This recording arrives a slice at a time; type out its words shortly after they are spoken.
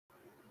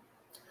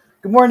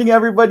Good morning,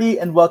 everybody,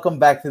 and welcome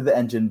back to the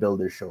Engine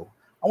Builder Show.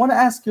 I want to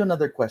ask you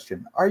another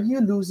question. Are you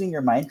losing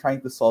your mind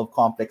trying to solve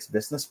complex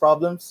business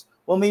problems?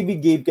 Well, maybe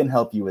Gabe can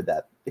help you with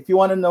that. If you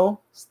want to know,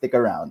 stick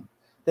around.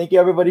 Thank you,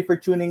 everybody, for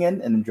tuning in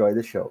and enjoy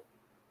the show.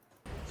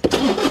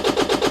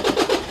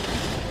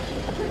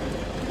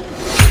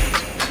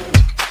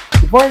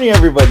 Good morning,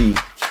 everybody.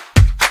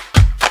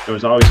 There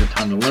was always a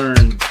ton to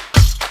learn.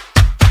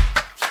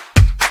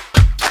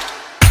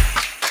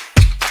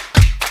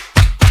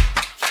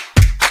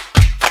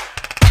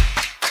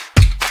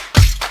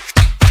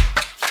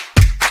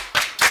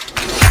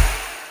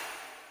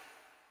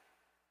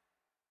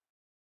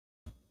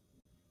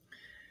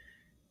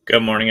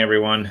 Good morning,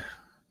 everyone.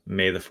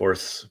 May the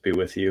 4th be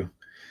with you.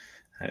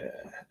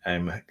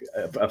 I'm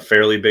a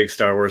fairly big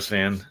Star Wars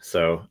fan,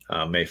 so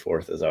May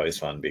 4th is always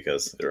fun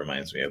because it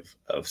reminds me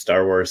of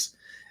Star Wars.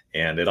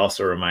 And it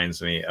also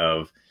reminds me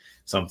of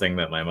something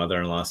that my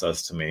mother-in-law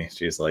says to me.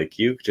 She's like,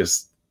 you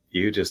just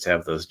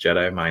have those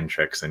Jedi mind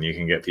tricks and you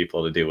can get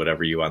people to do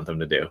whatever you want them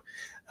to do,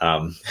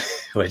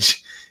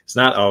 which is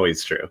not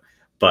always true.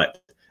 But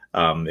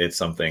it's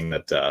something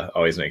that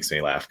always makes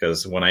me laugh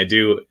because when I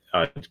do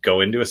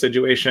go into a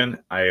situation,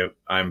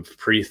 I'm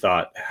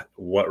pre-thought,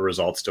 what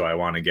results do I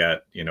want to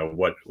get?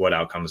 What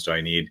outcomes do I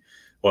need?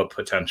 What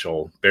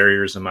potential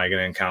barriers am I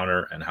going to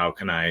encounter? And how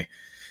can I,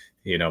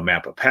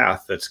 map a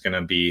path that's going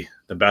to be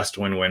the best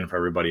win-win for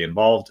everybody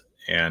involved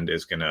and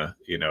is going to,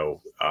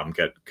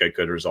 get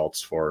good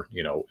results for,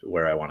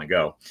 where I want to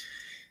go.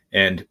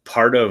 And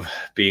part of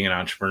being an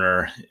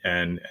entrepreneur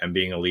and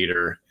being a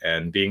leader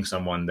and being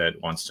someone that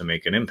wants to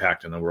make an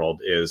impact in the world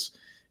is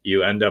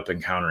you end up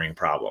encountering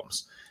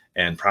problems.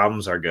 And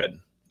problems are good.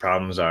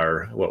 Problems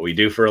are what we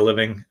do for a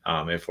living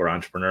if we're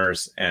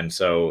entrepreneurs. And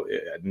so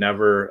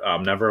never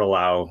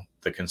allow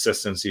the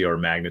consistency or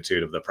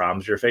magnitude of the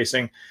problems you're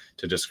facing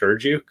to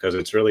discourage you, because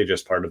it's really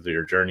just part of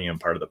your journey and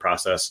part of the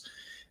process.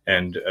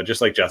 And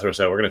just like Jethro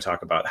said, we're going to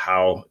talk about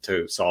how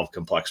to solve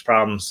complex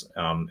problems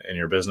in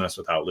your business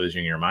without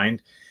losing your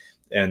mind.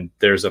 And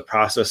there's a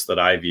process that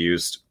I've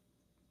used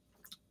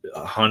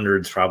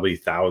hundreds, probably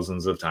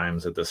thousands of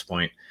times at this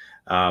point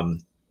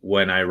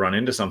when I run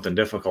into something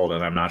difficult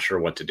and I'm not sure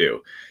what to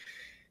do.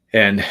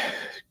 And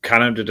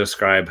kind of to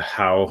describe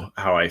how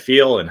I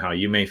feel and how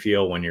you may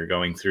feel when you're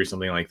going through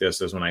something like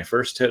this is when I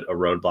first hit a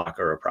roadblock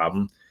or a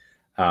problem.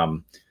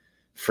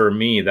 For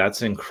me,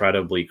 that's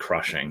incredibly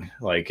crushing.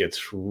 Like,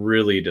 it's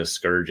really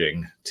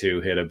discouraging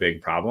to hit a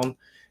big problem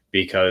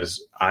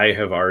because I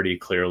have already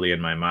clearly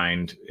in my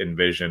mind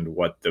envisioned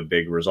what the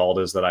big result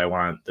is that I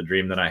want, the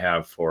dream that I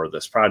have for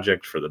this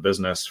project, for the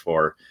business,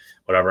 for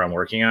whatever I'm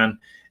working on.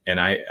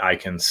 And I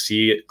can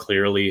see it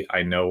clearly.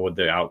 I know what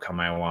the outcome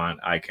I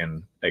want. I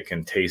can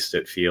taste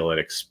it, feel it,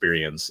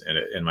 experience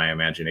it in my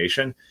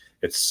imagination.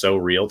 It's so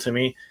real to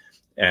me.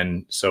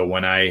 And so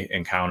when I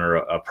encounter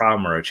a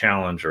problem or a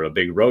challenge or a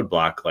big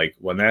roadblock, like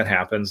when that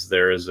happens,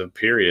 there is a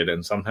period,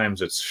 and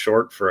sometimes it's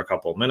short for a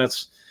couple of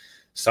minutes.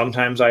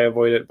 Sometimes I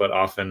avoid it, but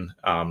often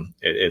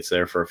it's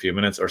there for a few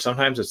minutes, or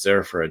sometimes it's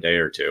there for a day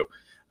or two,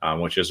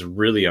 which is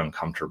really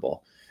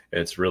uncomfortable.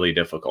 It's really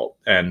difficult.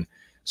 And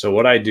so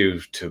what I do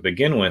to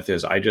begin with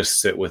is I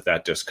just sit with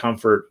that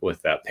discomfort,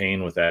 with that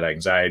pain, with that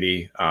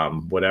anxiety,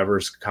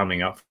 whatever's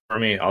coming up for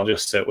me, I'll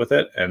just sit with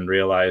it and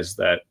realize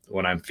that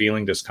when I'm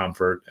feeling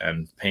discomfort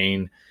and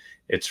pain,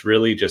 it's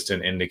really just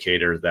an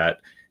indicator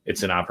that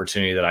it's an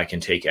opportunity that I can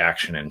take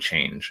action and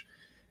change.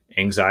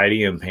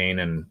 Anxiety and pain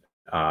and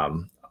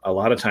a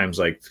lot of times,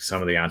 like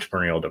some of the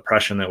entrepreneurial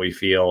depression that we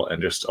feel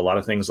and just a lot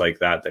of things like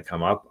that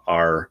come up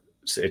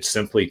it's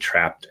simply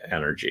trapped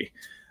energy.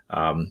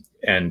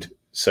 And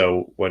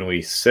so when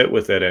we sit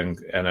with it and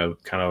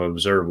kind of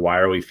observe why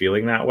are we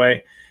feeling that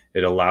way,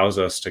 it allows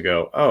us to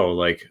go, oh,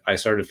 like I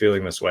started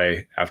feeling this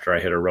way after I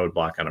hit a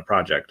roadblock on a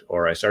project,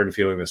 or I started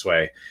feeling this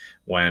way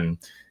when,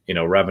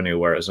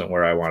 revenue isn't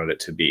where I wanted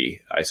it to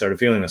be. I started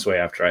feeling this way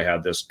after I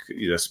had this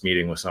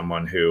meeting with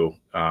someone who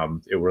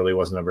it really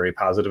wasn't a very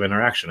positive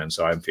interaction. And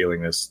so I'm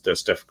feeling this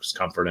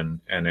discomfort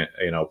and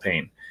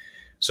pain.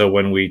 So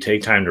when we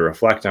take time to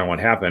reflect on what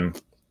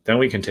happened, then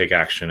we can take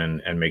action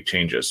and make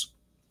changes.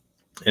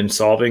 In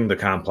solving the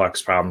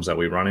complex problems that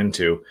we run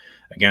into,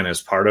 again,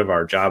 as part of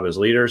our job as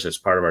leaders, it's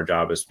part of our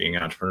job as being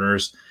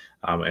entrepreneurs,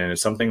 and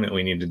it's something that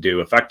we need to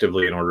do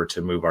effectively in order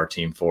to move our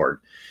team forward.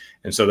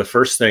 And so the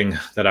first thing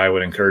that I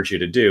would encourage you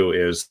to do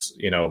is,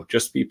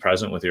 just be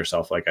present with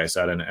yourself, like I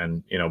said,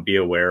 and be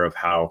aware of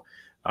how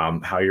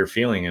you're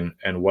feeling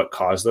and what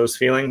caused those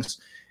feelings,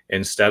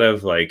 instead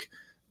of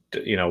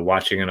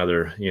watching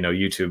another,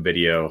 YouTube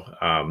video,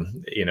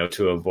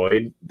 to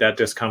avoid that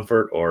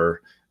discomfort,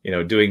 or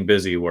doing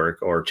busy work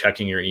or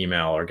checking your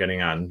email or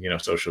getting on,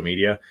 social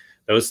media.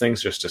 Those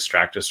things just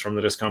distract us from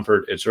the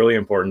discomfort. It's really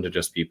important to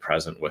just be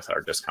present with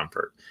our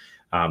discomfort.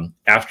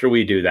 After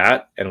we do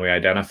that and we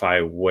identify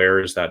where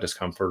is that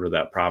discomfort or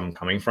that problem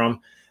coming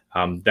from,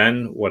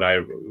 then what I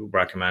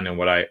recommend and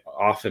what I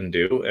often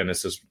do, and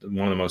this is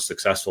one of the most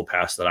successful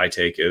paths that I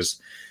take,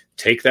 is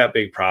take that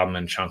big problem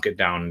and chunk it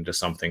down into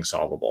something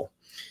solvable.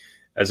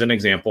 As an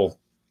example,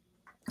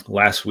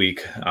 last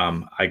week,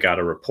 I got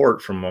a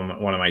report from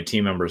one of my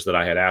team members that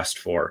I had asked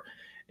for,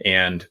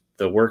 and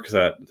the work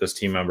that this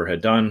team member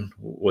had done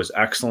was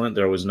excellent.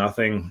 There was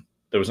nothing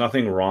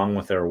wrong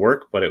with their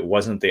work, but it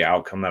wasn't the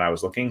outcome that I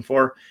was looking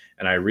for.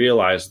 And I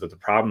realized that the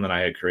problem that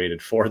I had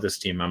created for this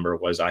team member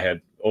was I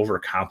had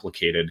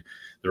overcomplicated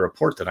the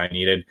report that I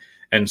needed.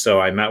 And so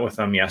I met with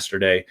them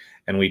yesterday,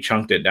 and we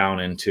chunked it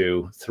down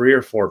into 3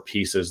 or 4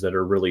 pieces that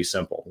are really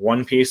simple.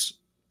 One piece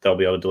they'll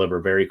be able to deliver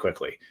very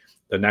quickly.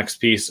 The next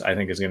piece I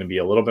think is going to be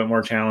a little bit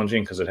more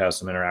challenging because it has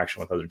some interaction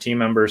with other team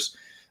members.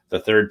 The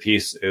third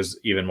piece is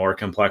even more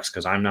complex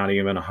because I'm not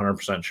even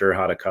 100% sure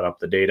how to cut up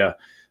the data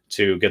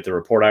to get the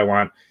report I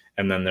want.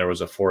 And then there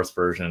was a fourth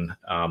version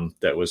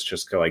that was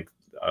just like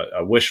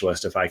a wish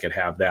list. If I could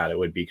have that, it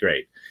would be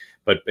great.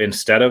 But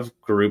instead of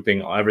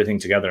grouping everything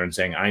together and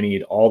saying, I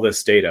need all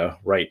this data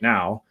right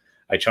now,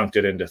 I chunked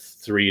it into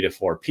 3 to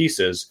 4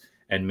 pieces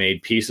and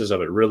made pieces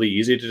of it really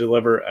easy to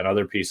deliver and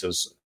other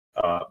pieces,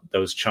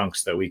 those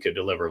chunks that we could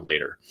deliver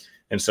later.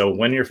 And so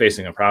when you're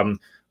facing a problem,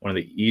 one of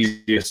the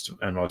easiest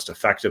and most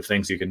effective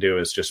things you can do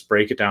is just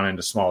break it down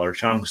into smaller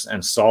chunks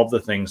and solve the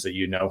things that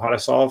you know how to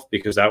solve,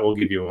 because that will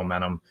give you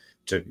momentum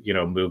to,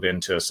 move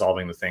into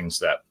solving the things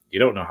that you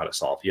don't know how to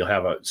solve. You'll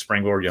have a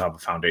springboard, you'll have a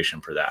foundation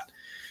for that.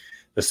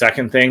 The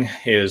second thing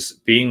is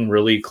being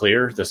really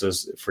clear. This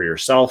is for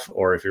yourself,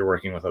 or if you're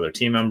working with other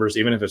team members,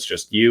 even if it's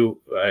just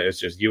you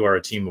are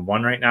a team of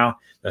one right now,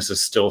 this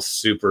is still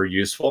super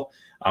useful.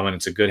 And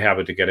it's a good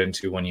habit to get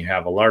into when you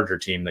have a larger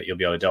team that you'll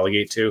be able to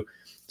delegate to.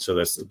 So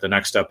the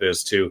next step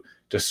is to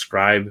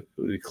describe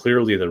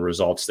clearly the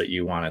results that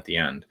you want at the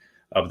end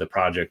of the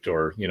project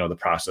or, the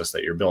process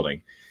that you're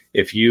building.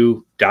 If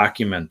you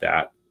document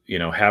that,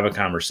 have a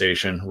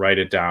conversation, write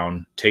it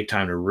down, take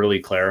time to really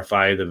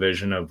clarify the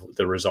vision of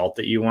the result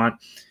that you want,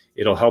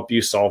 it'll help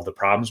you solve the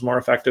problems more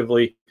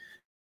effectively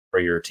for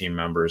your team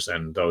members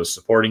and those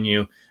supporting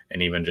you,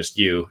 and even just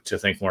you, to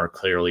think more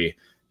clearly,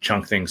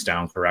 chunk things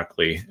down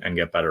correctly, and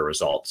get better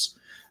results.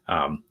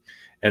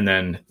 And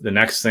then the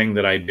next thing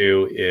that I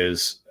do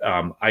is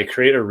I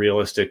create a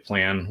realistic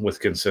plan with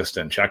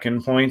consistent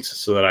check-in points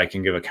so that I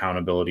can give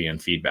accountability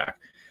and feedback.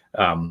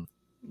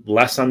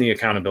 Less on the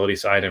accountability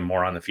side and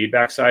more on the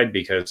feedback side,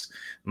 because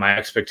my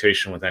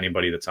expectation with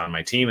anybody that's on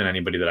my team and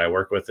anybody that I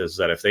work with is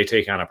that if they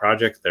take on a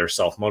project, they're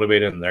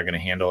self-motivated and they're going to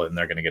handle it and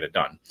they're going to get it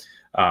done.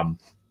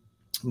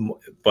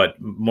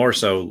 But more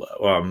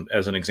so,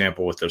 as an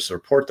example, with this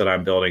report that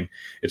I'm building,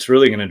 it's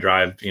really going to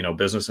drive,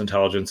 business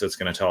intelligence. It's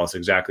going to tell us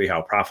exactly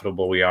how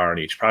profitable we are on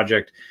each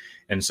project.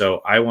 And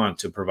so I want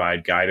to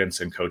provide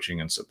guidance and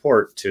coaching and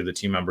support to the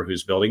team member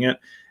who's building it.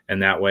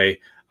 And that way,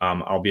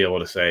 I'll be able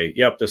to say,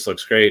 yep, this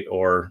looks great.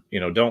 Or,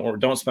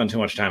 don't spend too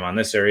much time on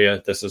this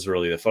area. This is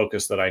really the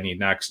focus that I need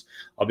next.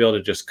 I'll be able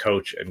to just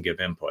coach and give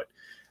input.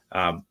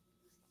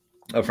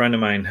 A friend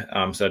of mine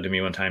said to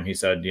me one time, he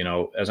said,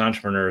 as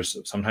entrepreneurs,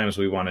 sometimes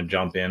we want to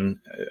jump in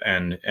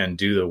and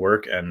do the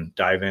work and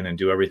dive in and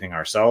do everything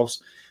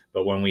ourselves.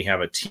 But when we have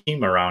a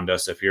team around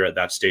us, if you're at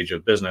that stage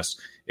of business,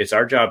 it's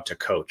our job to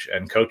coach.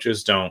 And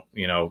coaches don't,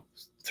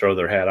 throw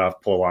their hat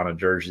off, pull on a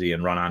jersey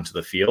and run onto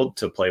the field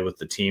to play with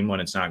the team when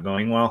it's not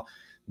going well.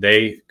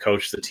 They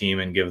coach the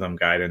team and give them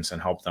guidance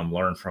and help them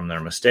learn from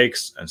their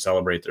mistakes and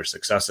celebrate their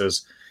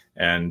successes.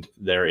 And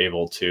they're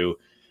able to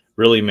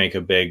really make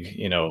a big,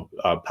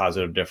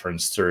 positive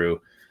difference through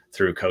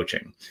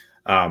coaching.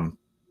 And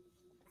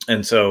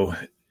so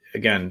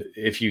again,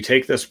 if you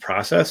take this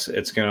process,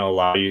 it's going to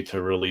allow you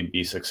to really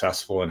be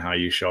successful in how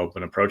you show up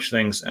and approach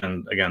things.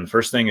 And again, the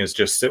first thing is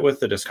just sit with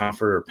the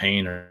discomfort or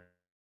pain or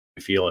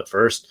feel it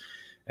first,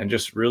 and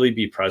just really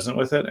be present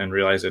with it and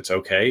realize it's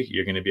okay.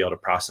 You're going to be able to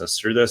process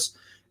through this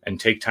and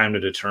take time to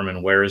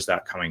determine where is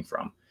that coming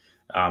from.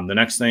 The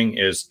next thing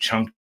is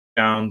chunk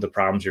down the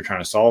problems you're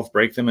trying to solve,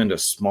 break them into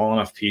small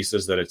enough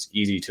pieces that it's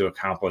easy to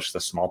accomplish the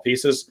small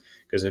pieces.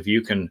 Because if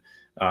you can,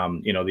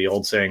 the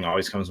old saying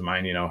always comes to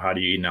mind, how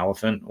do you eat an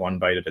elephant? One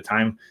bite at a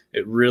time.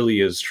 It really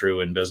is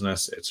true in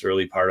business. It's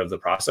really part of the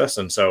process.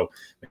 And so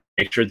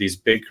make sure these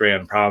big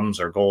grand problems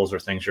or goals or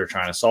things you're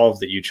trying to solve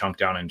that you chunk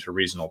down into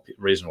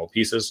reasonable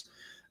pieces.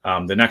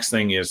 The next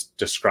thing is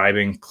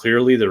describing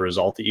clearly the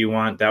result that you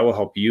want. That will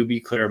help you be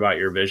clear about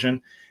your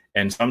vision.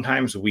 And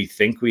sometimes we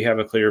think we have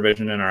a clear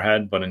vision in our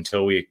head, but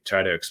until we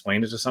try to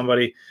explain it to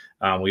somebody,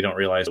 we don't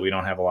realize that we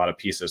don't have a lot of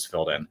pieces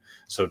filled in.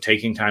 So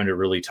taking time to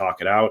really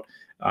talk it out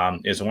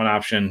is one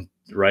option.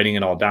 Writing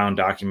it all down,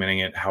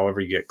 documenting it,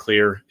 however you get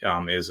clear,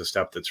 is a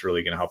step that's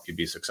really going to help you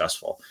be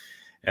successful.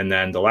 And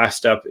then the last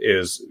step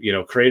is,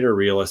 create a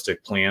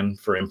realistic plan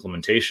for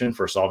implementation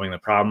for solving the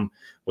problem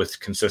with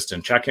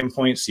consistent check-in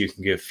points so you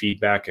can give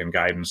feedback and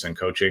guidance and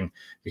coaching,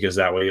 because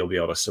that way you'll be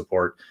able to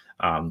support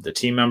the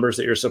team members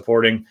that you're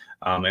supporting.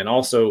 And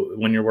also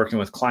when you're working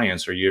with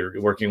clients or you're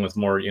working with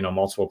more,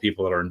 multiple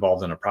people that are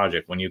involved in a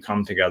project, when you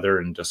come together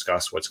and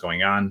discuss what's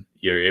going on,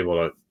 you're able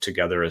to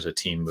together as a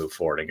team move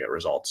forward and get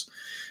results.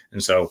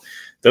 And so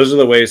those are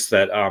the ways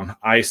that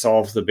I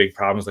solve the big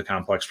problems, the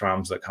complex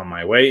problems that come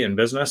my way in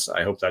business.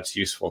 I hope that's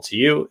useful to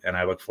you, and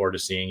I look forward to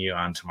seeing you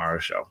on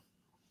tomorrow's show.